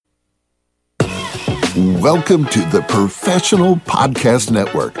Welcome to the Professional Podcast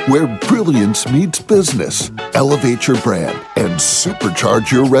Network, where brilliance meets business. Elevate your brand and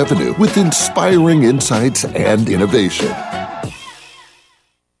supercharge your revenue with inspiring insights and innovation.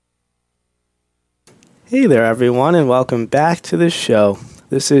 Hey there, everyone, and welcome back to the show.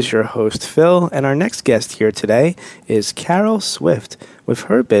 This is your host, Phil, and our next guest here today is Carol Swift with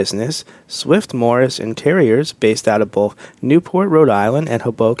her business, Swift Morris Interiors, based out of both Newport, Rhode Island, and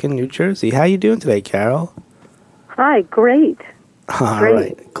Hoboken, New Jersey. How are you doing today, Carol? Hi, great. All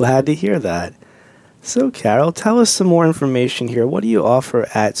right, glad to hear that. So, Carol, tell us some more information here. What do you offer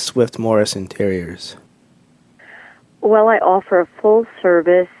at Swift Morris Interiors? Well, I offer a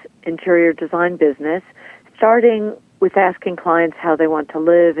full-service interior design business, starting with asking clients how they want to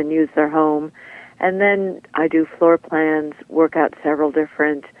live and use their home. And then I do floor plans, work out several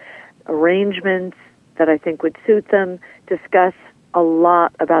different arrangements that I think would suit them, discuss a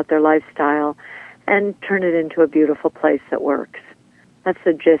lot about their lifestyle, and turn it into a beautiful place that works. That's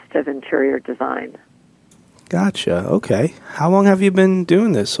the gist of interior design. Gotcha. Okay. How long have you been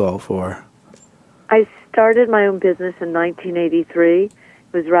doing this all for? I started my own business in 1983. It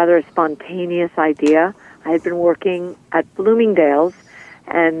was rather a spontaneous idea. I had been working at Bloomingdale's,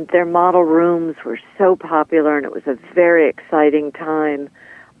 and their model rooms were so popular, and it was a very exciting time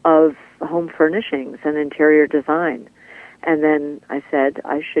of home furnishings and interior design. And then I said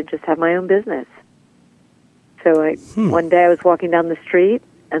I should just have my own business. So one day I was walking down the street,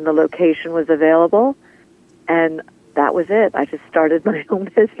 and the location was available, and that was it. I just started my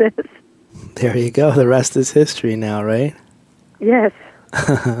own business. There you go. The rest is history now, right? Yes.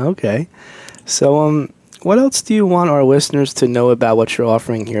 Okay. So, what else do you want our listeners to know about what you're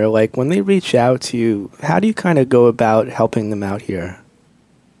offering here? Like, when they reach out to you, how do you kind of go about helping them out here?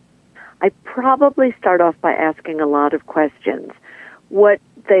 I probably start off by asking a lot of questions. What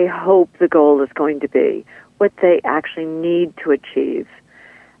they hope the goal is going to be, what they actually need to achieve.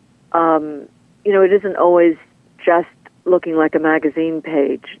 It isn't always just looking like a magazine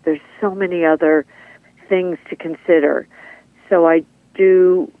page. There's so many other things to consider. So I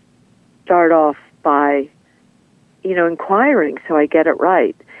do start off by, inquiring so I get it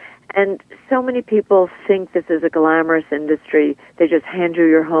right. And so many people think this is a glamorous industry. They just hand you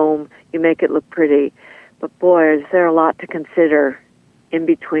your home, you make it look pretty. But boy, is there a lot to consider in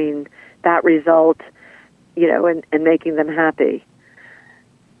between that result, and making them happy.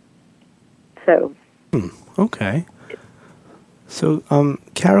 So. Okay. So,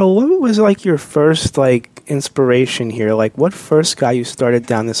 Carol, what was your first inspiration here? What first got you started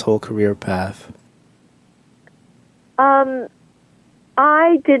down this whole career path?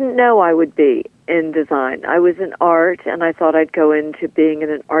 I didn't know I would be in design. I was in art, and I thought I'd go into being in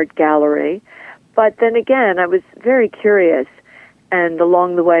an art gallery. But then again, I was very curious, and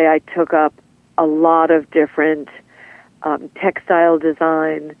along the way I took up a lot of different textile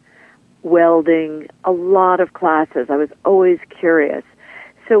design, welding, a lot of classes. I was always curious.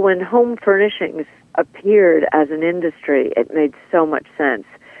 So when home furnishings appeared as an industry, it made so much sense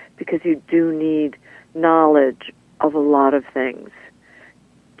because you do need knowledge of a lot of things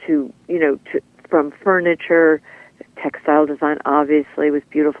from furniture, textile design, obviously, with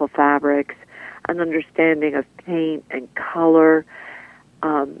beautiful fabrics, an understanding of paint and color.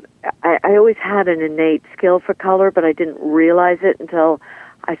 I always had an innate skill for color, but I didn't realize it until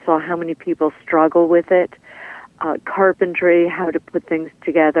I saw how many people struggle with it. Carpentry, how to put things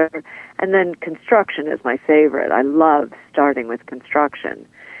together. And then construction is my favorite. I love starting with construction.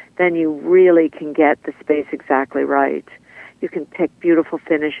 Then you really can get the space exactly right. You can pick beautiful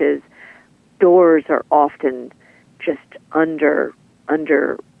finishes. Doors are often just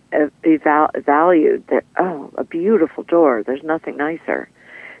valued. They're, a beautiful door. There's nothing nicer.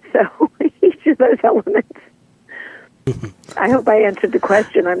 So each of those elements. I hope I answered the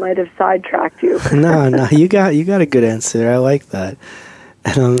question. I might have sidetracked you. No, you got a good answer. I like that.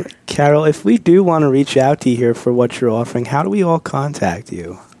 And, Carol, if we do want to reach out to you here for what you're offering, how do we all contact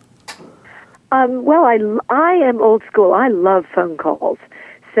you? Well, I am old school. I love phone calls.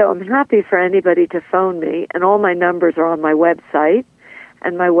 So I'm happy for anybody to phone me, and all my numbers are on my website.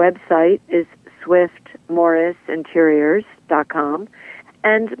 And my website is swiftmorrisinteriors.com.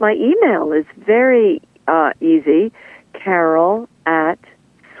 And my email is very easy,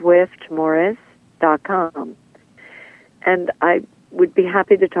 carol@swiftmorris.com. And I would be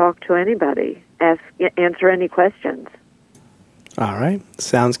happy to talk to anybody, answer any questions. All right.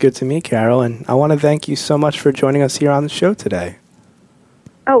 Sounds good to me, Carol. And I want to thank you so much for joining us here on the show today.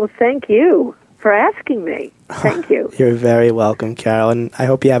 Oh, well, thank you for asking me. Thank you. You're very welcome, Carol. And I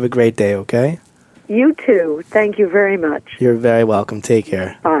hope you have a great day, okay? You too. Thank you very much. You're very welcome. Take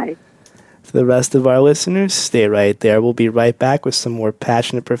care. Bye. To the rest of our listeners, stay right there. We'll be right back with some more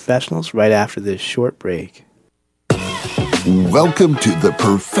passionate professionals right after this short break. Welcome to the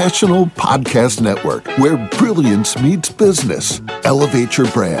Professional Podcast Network, where brilliance meets business. Elevate your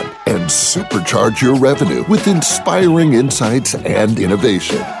brand and supercharge your revenue with inspiring insights and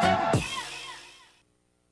innovation.